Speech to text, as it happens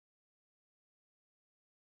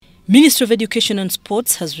Ministry of Education and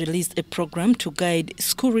Sports has released a program to guide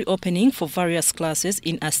school reopening for various classes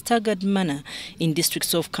in a staggered manner in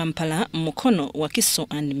districts of Kampala, Mukono, Wakiso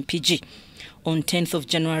and Mpigi. On 10th of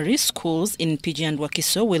January, schools in Mpigi and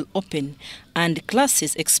Wakiso will open, and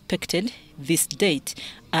classes expected this date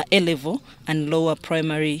are A-level and lower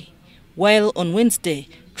primary, while on Wednesday,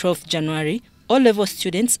 12th January, O-level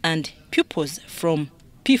students and pupils from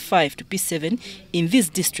P5 to P7 in these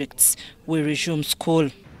districts will resume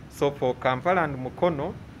school. So for Kampala and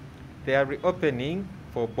Mukono, they are reopening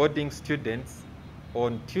for boarding students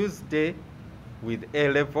on Tuesday with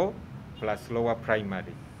A-level plus lower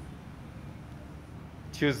primary.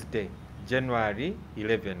 Tuesday, January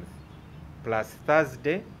 11th, plus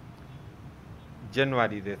Thursday,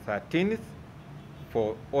 January the 13th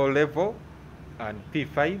for O-level and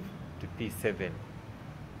P5 to P7.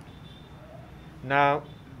 Now,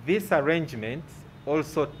 this arrangement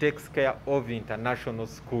also takes care of international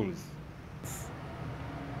schools.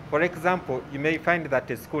 For example, you may find that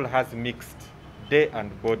a school has mixed day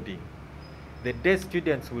and boarding. The day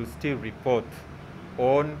students will still report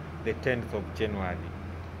on the 10th of January.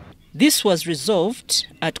 This was resolved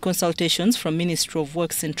at consultations from Ministry of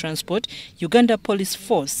Works and Transport, Uganda Police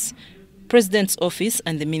Force, President's Office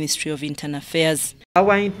and the Ministry of Internal Affairs.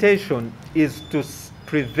 Our intention is to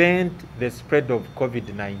prevent the spread of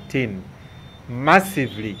COVID-19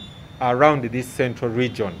 massively around this central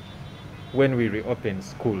region when we reopen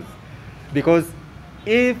schools. Because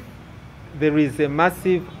if there is a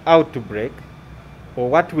massive outbreak, or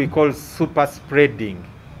what we call super spreading,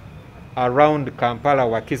 around Kampala,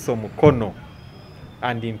 Wakiso, Mukono,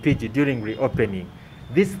 and Mpigi during reopening,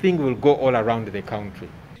 this thing will go all around the country.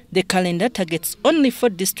 The calendar targets only 4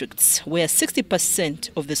 districts where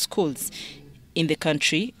 60% of the schools in the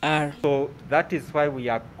country are. So that is why we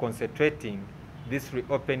are concentrating this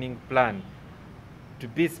reopening plan to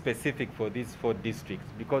be specific for these 4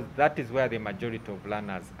 districts, because that is where the majority of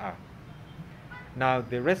learners are. Now,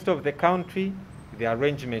 the rest of the country, the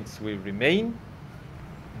arrangements will remain.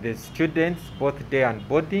 The students, both day and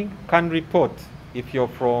boarding, can report if you're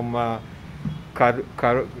from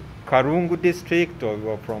Karungu district or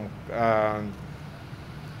you're from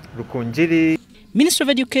Rukunjiri. Ministry of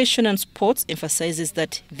Education and Sports emphasizes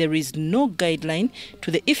that there is no guideline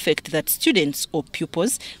to the effect that students or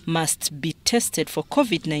pupils must be tested for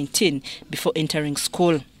COVID-19 before entering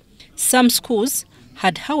school. Some schools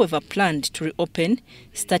had, however, planned to reopen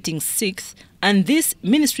starting 6th, and this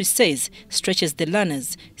ministry says stretches the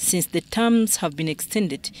learners since the terms have been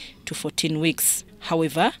extended to 14 weeks.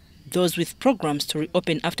 However, those with programs to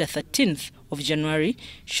reopen after 13th of January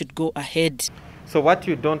should go ahead. So what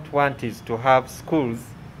you don't want is to have schools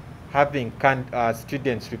having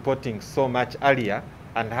students reporting so much earlier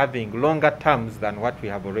and having longer terms than what we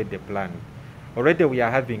have already planned. Already we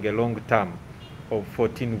are having a long term of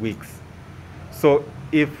 14 weeks. So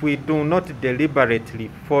if we do not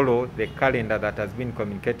deliberately follow the calendar that has been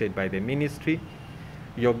communicated by the ministry,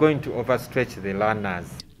 you're going to overstretch the learners.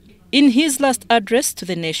 In his last address to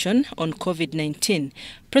the nation on COVID-19,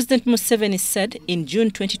 President Museveni said in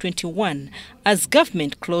June 2021, as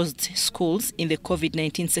government closed schools in the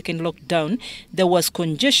COVID-19 second lockdown, there was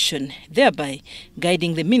congestion, thereby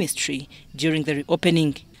guiding the ministry during the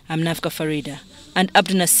reopening. I'm Nafka Farida and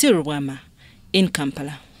Abdunasir Wama in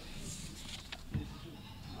Kampala.